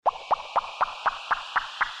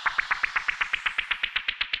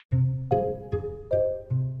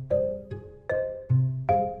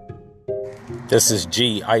This is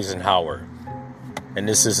G. Eisenhower, and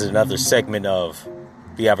this is another segment of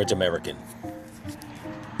The Average American.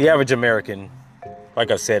 The average American,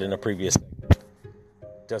 like I said in a previous segment,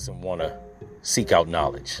 doesn't want to seek out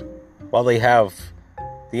knowledge. While they have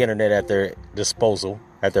the internet at their disposal,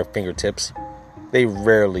 at their fingertips, they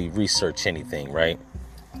rarely research anything, right?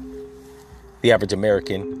 The average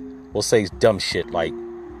American will say dumb shit like,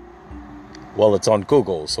 well, it's on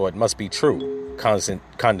Google, so it must be true,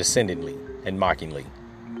 condescendingly and mockingly.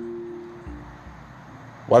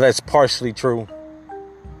 While that's partially true,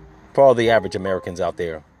 for all the average Americans out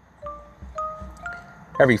there,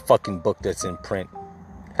 every fucking book that's in print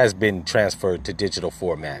has been transferred to digital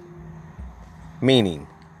format. Meaning,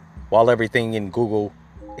 while everything in Google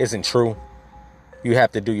isn't true, you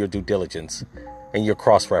have to do your due diligence and your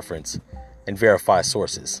cross-reference and verify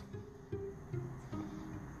sources.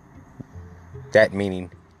 That meaning,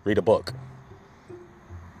 read a book.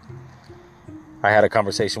 I had a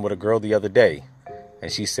conversation with a girl the other day,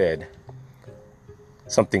 and she said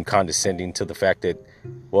something condescending to the fact that,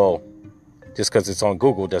 well, just because it's on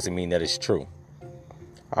Google doesn't mean that it's true.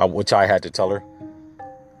 Which I had to tell her,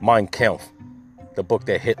 Mein Kampf, the book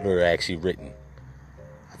that Hitler actually written.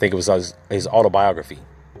 I think it was his autobiography.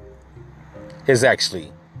 Is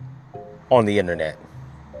actually on the internet.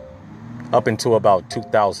 Up until about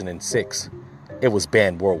 2006, it was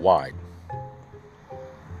banned worldwide.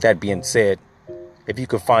 That being said, if you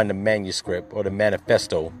could find the manuscript or the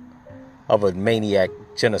manifesto of a maniac,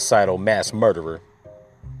 genocidal mass murderer,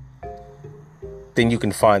 then you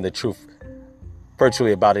can find the truth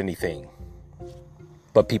virtually about anything.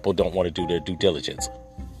 But people don't want to do their due diligence.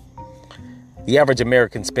 The average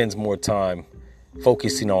American spends more time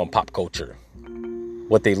focusing on pop culture,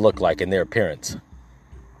 what they look like and their appearance,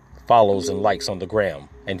 follows and likes on the gram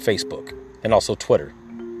and Facebook, and also Twitter.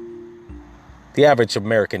 The average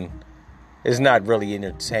American is not really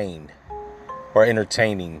entertained or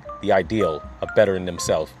entertaining the ideal of bettering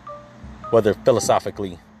themselves, whether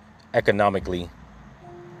philosophically, economically,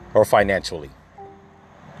 or financially.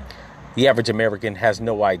 The average American has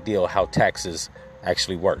no idea how taxes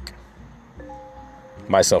actually work.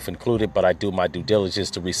 Myself included, but I do my due diligence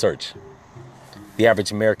to research. The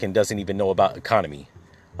average American doesn't even know about economy,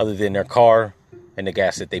 other than their car and the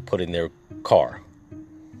gas that they put in their car.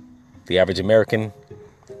 The average American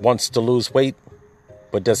wants to lose weight,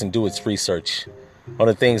 but doesn't do its research on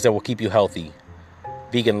the things that will keep you healthy,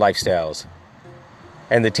 vegan lifestyles,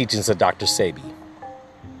 and the teachings of Dr. Sebi.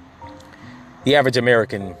 The average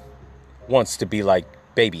American wants to be like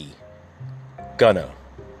Baby, Gunna,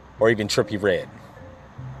 or even Trippie Redd.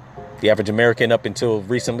 The average American, up until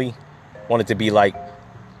recently, wanted to be like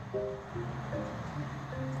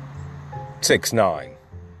 6ix9ine,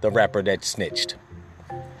 the rapper that snitched.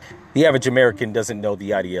 The average American doesn't know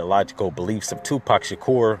the ideological beliefs of Tupac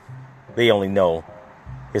Shakur. They only know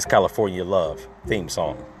his California Love theme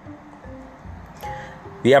song.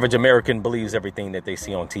 The average American believes everything that they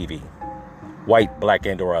see on TV, white, black,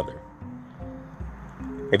 and or other.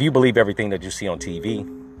 If you believe everything that you see on TV,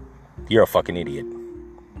 you're a fucking idiot.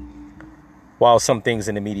 While some things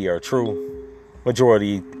in the media are true,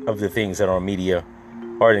 majority of the things that are on media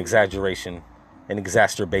are an exaggeration, an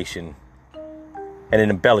exacerbation, and an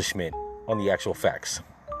embellishment on the actual facts.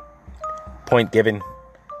 Point given,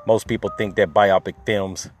 most people think that biopic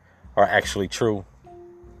films are actually true,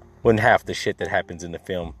 when half the shit that happens in the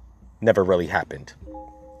film never really happened.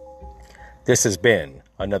 This has been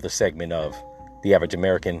another segment of The Average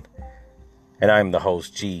American, and I'm the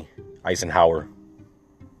host, G. Eisenhower.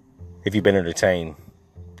 If you've been entertained,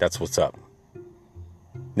 that's what's up.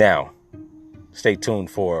 Now, stay tuned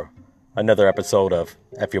for another episode of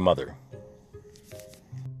F Your Mother.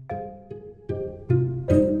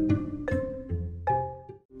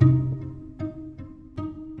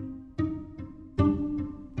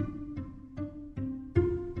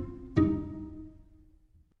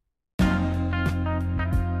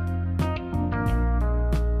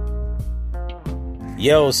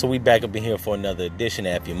 Yo, so we back up in here for another edition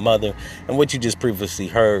of F Your Mother. And what you just previously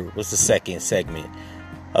heard was the second segment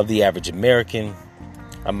of The Average American.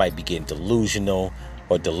 I might be getting delusional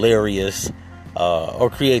or delirious, or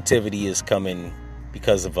creativity is coming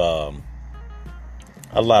because of a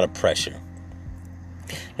lot of pressure.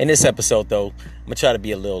 In this episode, though, I'm going to try to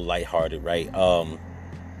be a little lighthearted, right?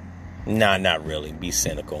 Not really. Be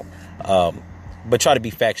cynical. But try to be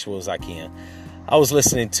factual as I can. I was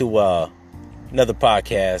listening to another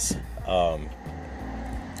podcast,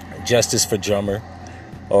 Justice for Drummer,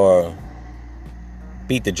 or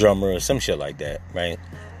Beat the Drummer, or some shit like that, right?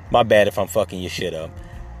 My bad if I'm fucking your shit up.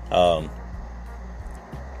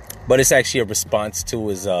 But it's actually a response to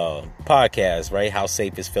his podcast, right? How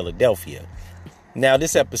Safe is Philadelphia? Now,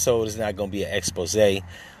 this episode is not going to be an expose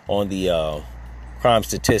on the crime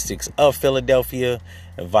statistics of Philadelphia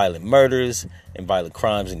and violent murders and violent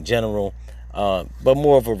crimes in general, but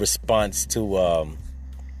more of a response to,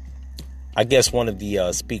 I guess, one of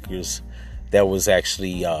the speakers that was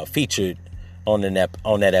actually featured on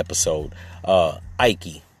that episode,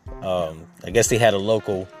 Ike. I guess they had a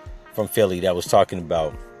local from Philly that was talking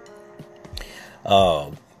about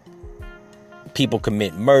people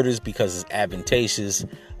commit murders because it's advantageous,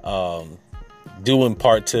 due in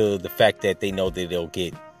part to the fact that they know that they'll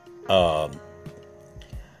get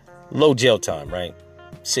low jail time, right?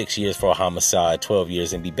 6 years for a homicide, 12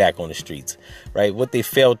 years, and be back on the streets, right? What they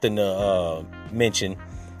failed to mention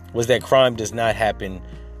was that crime does not happen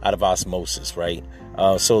out of osmosis, right?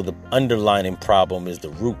 So the underlying problem is the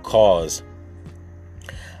root cause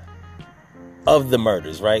of the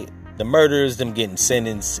murders, right? The murders, them getting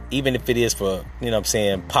sentenced, even if it is for,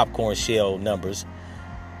 popcorn shell numbers,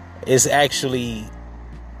 is actually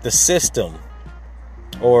the system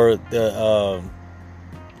or the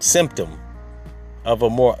symptom of a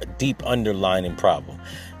more deep underlying problem.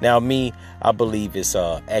 Now, I believe it's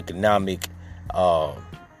economic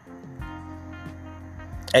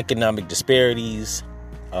disparities,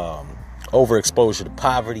 overexposure to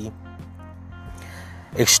poverty,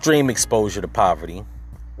 extreme exposure to poverty,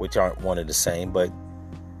 which aren't one and the same,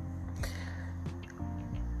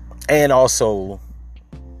 and also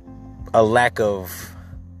a lack of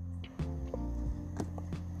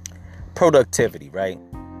productivity, right?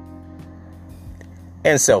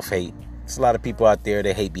 And self-hate. There's a lot of people out there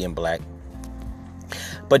that hate being black,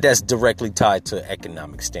 but that's directly tied to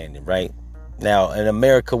economic standing, right? Now, in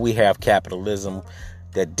America, we have capitalism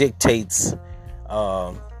that dictates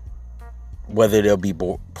whether there'll be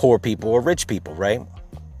poor people or rich people, right?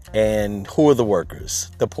 And who are the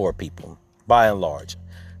workers? The poor people, by and large.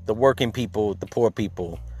 The working people, the poor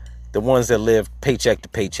people, the ones that live paycheck to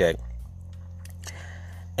paycheck.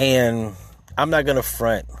 And I'm not going to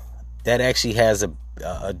front. That actually has a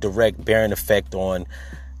direct bearing effect on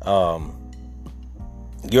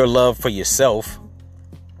your love for yourself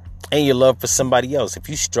and your love for somebody else. If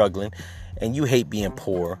you're struggling and you hate being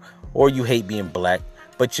poor, or you hate being black,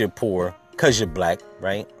 but you're poor because you're black,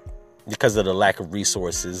 right? Because of the lack of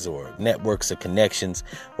resources or networks or connections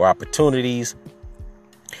or opportunities,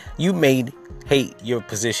 you may hate your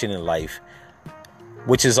position in life,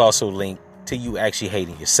 which is also linked to you actually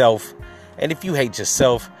hating yourself. And if you hate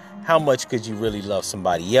yourself, how much could you really love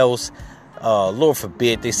somebody else? Lord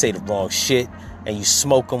forbid they say the wrong shit and you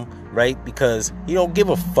smoke them, right? Because you don't give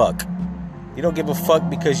a fuck. You don't give a fuck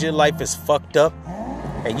because your life is fucked up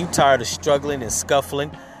and you tired of struggling and scuffling,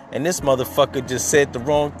 and this motherfucker just said the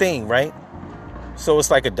wrong thing, right? So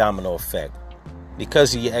it's like a domino effect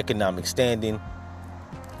because of your economic standing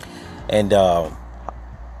and the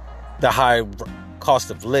high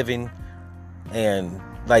cost of living, and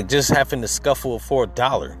like just having to scuffle for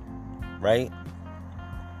 $1, right,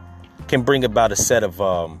 can bring about a set of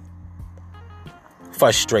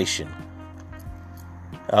frustration,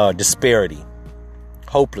 disparity,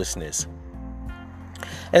 hopelessness.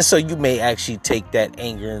 And so you may actually take that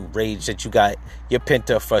anger and rage that you got, your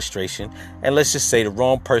pent-up frustration, and let's just say the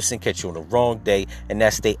wrong person catch you on the wrong day, and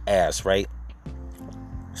that's their ass, right?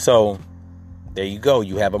 So there you go.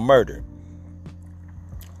 You have a murder,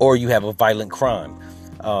 or you have a violent crime.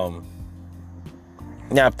 Now,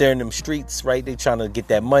 if they're in them streets, right, they trying to get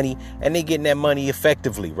that money, and they getting that money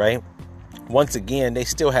effectively, right? Once again, they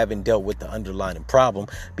still haven't dealt with the underlying problem,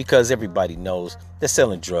 because everybody knows they're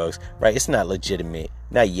selling drugs, right? It's not legitimate.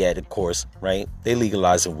 Not yet, of course, right? They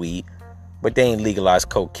legalizing weed, but they ain't legalized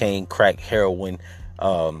cocaine, crack, heroin,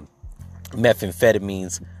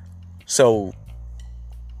 methamphetamines. So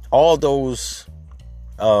all those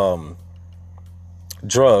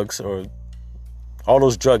drugs, or all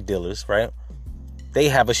those drug dealers, right? They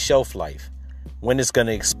have a shelf life, when it's going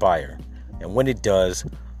to expire. And when it does,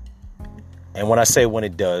 and when I say when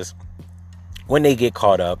it does, when they get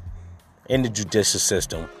caught up in the judicial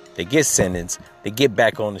system, they get sentenced, they get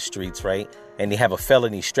back on the streets, right? And they have a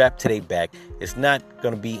felony strapped to their back. It's not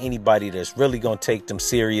going to be anybody that's really going to take them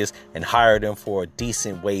serious and hire them for a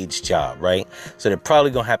decent wage job, right? So they're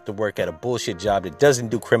probably going to have to work at a bullshit job that doesn't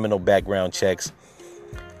do criminal background checks.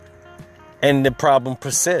 And the problem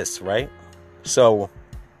persists, right? So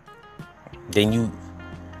then you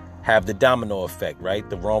have the domino effect, right?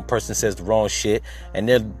 The wrong person says the wrong shit, and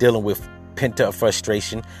they're dealing with pent-up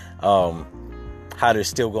frustration, how they're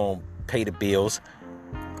still going to pay the bills.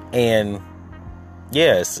 And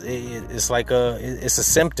yes, it's like it's a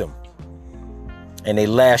symptom. and they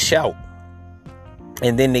lash out,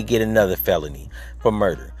 and then they get another felony for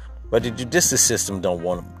murder. But the judicial system don't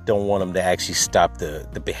want them to actually stop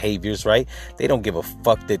the behaviors, right? They don't give a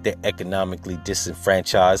fuck that they're economically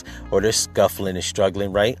disenfranchised or they're scuffling and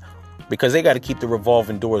struggling, right? Because they got to keep the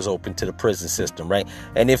revolving doors open to the prison system, right?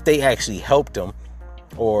 And if they actually helped them,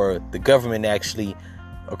 or the government actually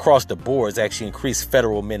across the boards actually increase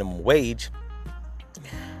federal minimum wage,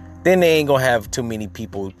 then they ain't gonna have too many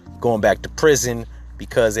people going back to prison,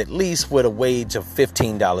 because at least with a wage of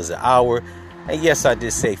 $15 an hour, and yes, I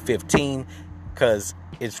did say 15 because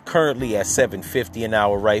it's currently at $7.50 an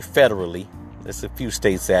hour, right? Federally, there's a few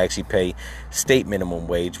states that actually pay state minimum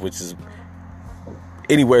wage, which is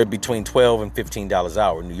anywhere between $12 and $15 an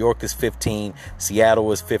hour. New York is 15,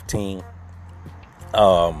 Seattle is 15.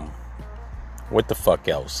 What the fuck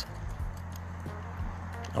else?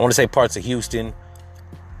 I want to say parts of Houston,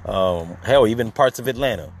 hell, even parts of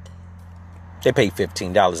Atlanta, they pay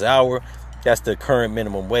 $15 an hour. That's the current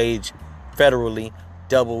minimum wage, federally,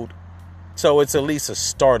 doubled. So it's at least a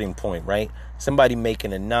starting point, right? Somebody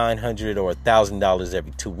making a $900 or $1,000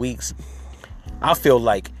 every 2 weeks. I feel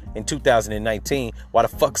like in 2019, why the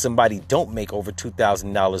fuck somebody don't make over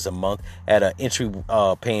 $2,000 a month at an entry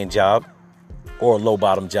paying job, or a low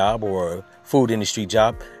bottom job, or a food industry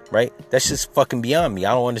job, right? That's just fucking beyond me.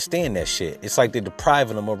 I don't understand that shit. It's like they're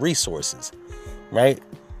depriving them of resources, right?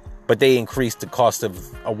 But they increased the cost of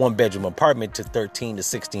a 1-bedroom apartment to $1,300 to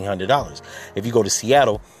 $1,600. If you go to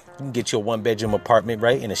Seattle, you can get your 1-bedroom apartment,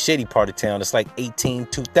 right, in a shitty part of town. It's like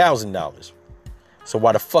 $2,000. So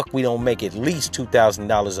why the fuck we don't make at least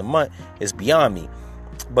 $2,000 a month is beyond me.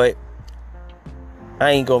 But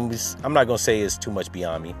I'm not gonna say it's too much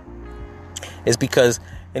beyond me. It's because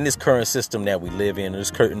in this current system that we live in,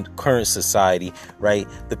 this current society, right,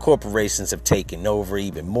 the corporations have taken over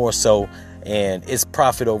even more so, and it's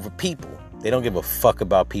profit over people. They don't give a fuck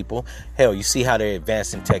about people. Hell, you see how they're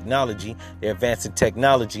advancing technology. They're advancing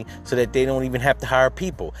technology so that they don't even have to hire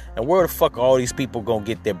people. And where the fuck are all these people gonna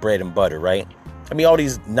get their bread and butter, right? I mean, all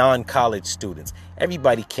these non-college students.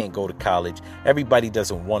 Everybody can't go to college. Everybody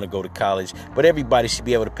doesn't want to go to college. But everybody should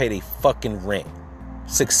be able to pay their fucking rent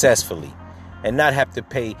successfully, and not have to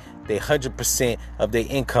pay their 100% of their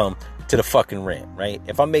income to the fucking rent, right?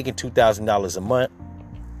 If I'm making $2,000 a month,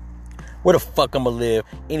 where the fuck I'm gonna live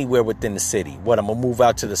anywhere within the city? What, I'm gonna move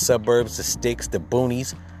out to the suburbs, the sticks, the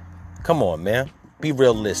boonies? Come on, man. Be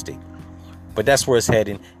realistic. But that's where it's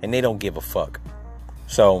heading, and they don't give a fuck.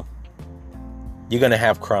 So you're gonna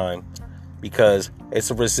have crime because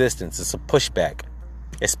it's a resistance, it's a pushback.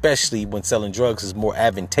 Especially when selling drugs is more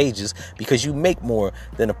advantageous because you make more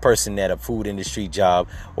than a person at a food industry job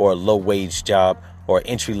or a low wage job or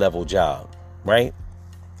entry level job, right?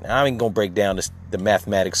 Now, I ain't gonna break down the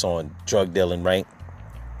mathematics on drug dealing, right?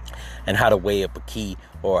 And how to weigh up a key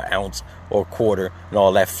or an ounce or a quarter and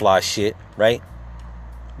all that fly shit, right?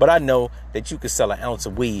 But I know that you could sell an ounce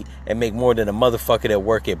of weed and make more than a motherfucker that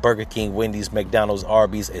work at Burger King, Wendy's, McDonald's,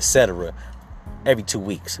 Arby's, etc. every 2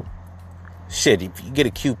 weeks. Shit, if you get a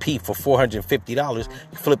QP for $450,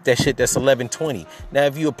 you flip that shit, that's $11.20. Now,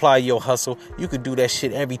 if you apply your hustle, you could do that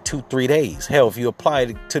shit every 2-3 days. Hell, if you apply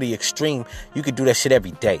it to the extreme, you could do that shit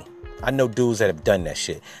every day. I know dudes that have done that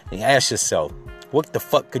shit. And you ask yourself, what the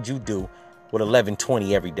fuck could you do with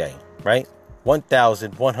 $11.20 every day, right?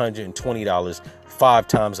 $1,120 5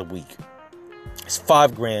 times a week. It's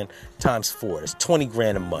 $5,000 times 4. That's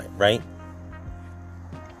 $20,000 a month, right?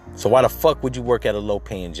 So why the fuck would you work at a low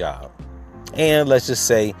paying job? And let's just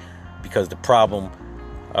say because the problem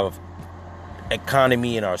of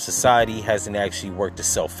economy in our society hasn't actually worked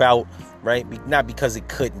itself out, right? Not because it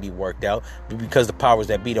couldn't be worked out, but because the powers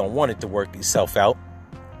that be don't want it to work itself out.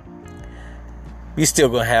 We still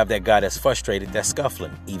gonna have that guy that's frustrated, that's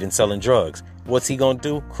scuffling, even selling drugs. What's he gonna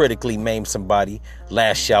do? Critically maim somebody,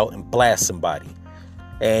 lash out, and blast somebody.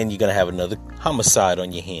 And you're gonna have another homicide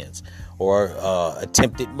on your hands, or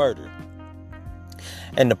attempted murder.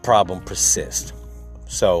 And the problem persists.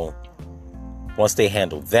 So once they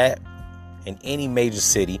handle that, in any major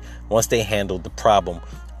city, once they handle the problem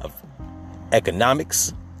of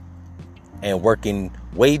economics and working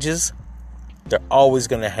wages, they're always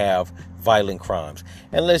going to have violent crimes.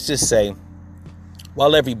 And let's just say,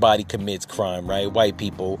 while everybody commits crime, right? White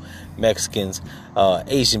people, Mexicans,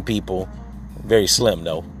 Asian people, very slim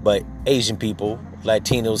though, but Asian people,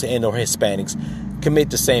 Latinos, and or Hispanics commit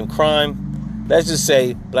the same crime. Let's just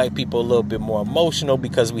say black people are a little bit more emotional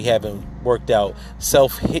because we haven't worked out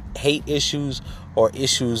self-hate issues or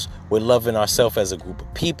issues with loving ourselves as a group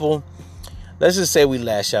of people. Let's just say we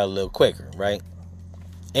lash out a little quicker, right?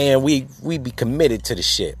 And we be committed to the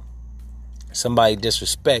shit. Somebody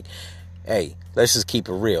disrespect, hey, let's just keep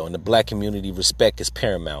it real. In the black community, respect is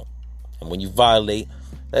paramount. And when you violate,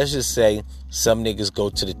 let's just say some niggas go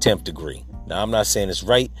to the 10th degree. Now, I'm not saying it's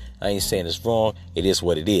right. I ain't saying it's wrong. It is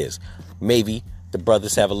what it is. Maybe the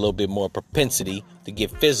brothers have a little bit more propensity to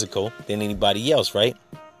get physical than anybody else, right?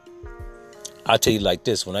 I'll tell you like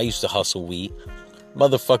this. When I used to hustle weed,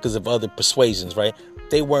 motherfuckers of other persuasions, right?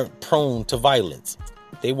 They weren't prone to violence.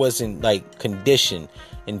 They wasn't like conditioned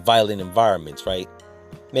in violent environments, right?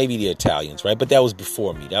 Maybe the Italians, right? But that was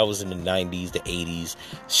before me. That was in the 90s, the 80s,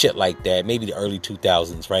 shit like that. Maybe the early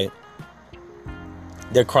 2000s, right?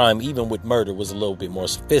 Their crime, even with murder, was a little bit more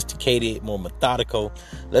sophisticated, more methodical.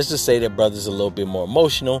 Let's just say that brothers are a little bit more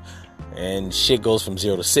emotional and shit goes from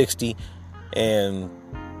 0 to 60. And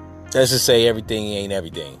let's just say everything ain't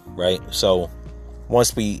everything, right? So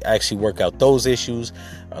once we actually work out those issues,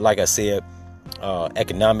 like I said,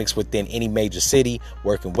 economics within any major city,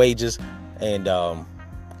 working wages, and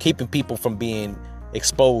keeping people from being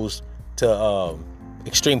exposed to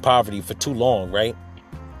extreme poverty for too long, right?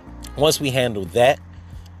 Once we handle that,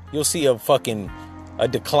 you'll see a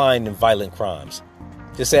decline in violent crimes.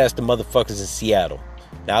 Just ask the motherfuckers in Seattle.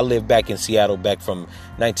 Now, I lived back in Seattle back from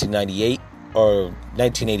 1998 or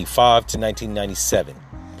 1985 to 1997.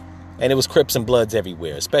 And it was Crips and Bloods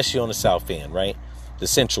everywhere, especially on the South End, right? The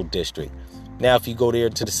Central District. Now, if you go there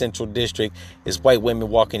to the Central District, it's white women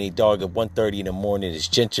walking a dog at 1:30 in the morning. It's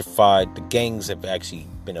gentrified. The gangs have actually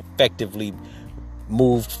been effectively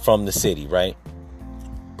moved from the city, right?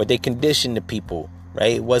 But they conditioned the people,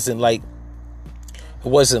 right? It wasn't like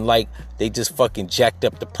they just fucking jacked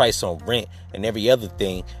up the price on rent and every other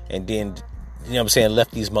thing and then, you know what I'm saying,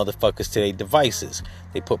 left these motherfuckers to their devices.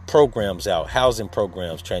 They put programs out, housing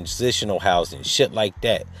programs, transitional housing, shit like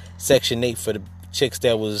that. Section 8 for the chicks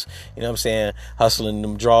that was, you know what I'm saying, hustling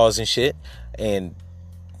them draws and shit. And,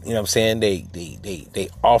 you know what I'm saying, they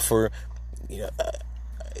offer, you know,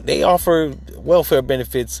 they offer welfare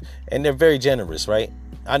benefits and they're very generous, right?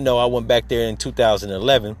 I know I went back there in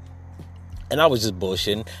 2011 and I was just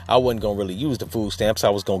bullshitting. I wasn't going to really use the food stamps. I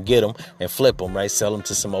was going to get them and flip them, right? Sell them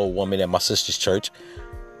to some old woman at my sister's church.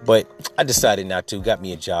 But I decided not to. Got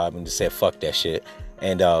me a job and just said, fuck that shit.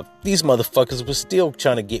 And these motherfuckers were still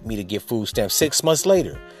trying to get me to get food stamps 6 months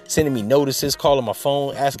later. Sending me notices, calling my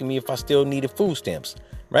phone, asking me if I still needed food stamps,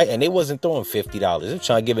 right? And they wasn't throwing $50. They were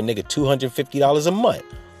trying to give a nigga $250 a month.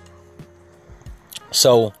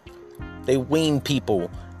 So they wean people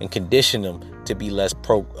and condition them to be less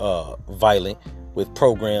violent with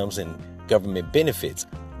programs and government benefits.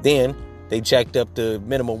 Then they jacked up the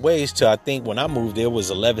minimum wage to, I think when I moved there, was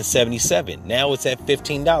 $11.77. Now it's at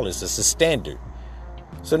 $15. It's a standard.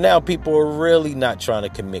 So now people are really not trying to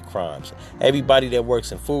commit crimes. Everybody that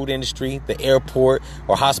works in food industry, the airport,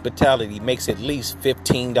 or hospitality makes at least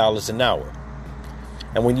 $15 an hour.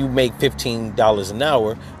 And when you make $15 an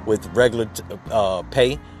hour with regular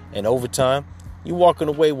pay and overtime, you're walking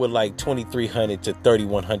away with like $2,300 to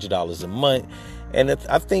 $3,100 a month. And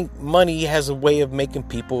I think money has a way of making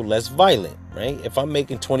people less violent, right? If I'm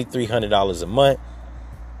making $2,300 a month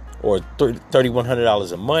or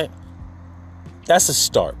 $3,100 a month, that's a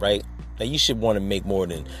start, right? Now, you should want to make more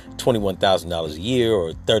than $21,000 a year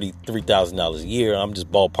or $33,000 a year. I'm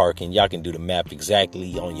just ballparking. Y'all can do the math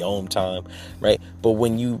exactly on your own time, right? But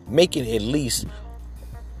when you make it at least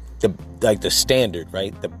the standard,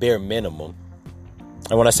 right? The bare minimum.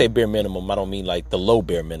 And when I say bare minimum, I don't mean like the low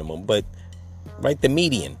bare minimum, but right, the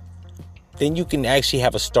median. Then you can actually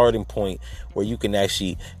have a starting point where you can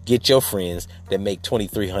actually get your friends that make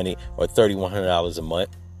 $2,300 or $3,100 a month.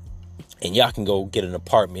 And y'all can go get an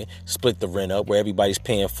apartment, split the rent up where everybody's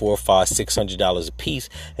paying $400, $500, $600 a piece.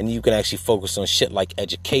 And you can actually focus on shit like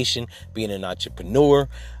education, being an entrepreneur,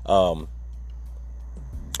 or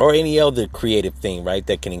any other creative thing, right,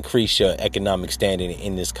 that can increase your economic standing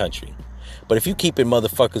in this country. But if you keep it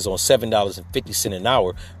motherfuckers on $7.50 an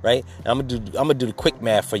hour, right, I'm gonna do the quick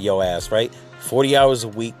math for your ass, right? 40 hours a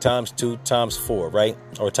week times 2 times 4, right?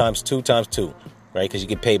 Or times 2 times 2, right? Because you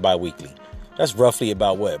get paid bi-weekly. That's roughly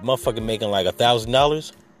about what? Motherfucker making like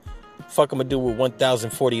 $1,000? Fuck, I'm gonna do with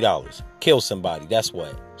 $1,040. Kill somebody, that's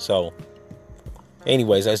what. So,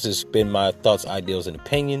 anyways, that's just been my thoughts, ideals, and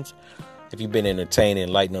opinions. If you've been entertained and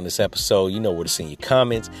enlightened on this episode, you know where to send your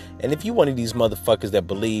comments. And if you're one of these motherfuckers that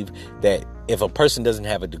believe that if a person doesn't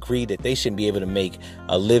have a degree, that they shouldn't be able to make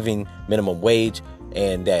a living minimum wage,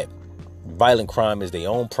 and that violent crime is their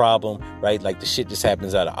own problem, right? Like the shit just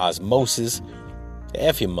happens out of osmosis.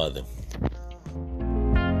 F your mother.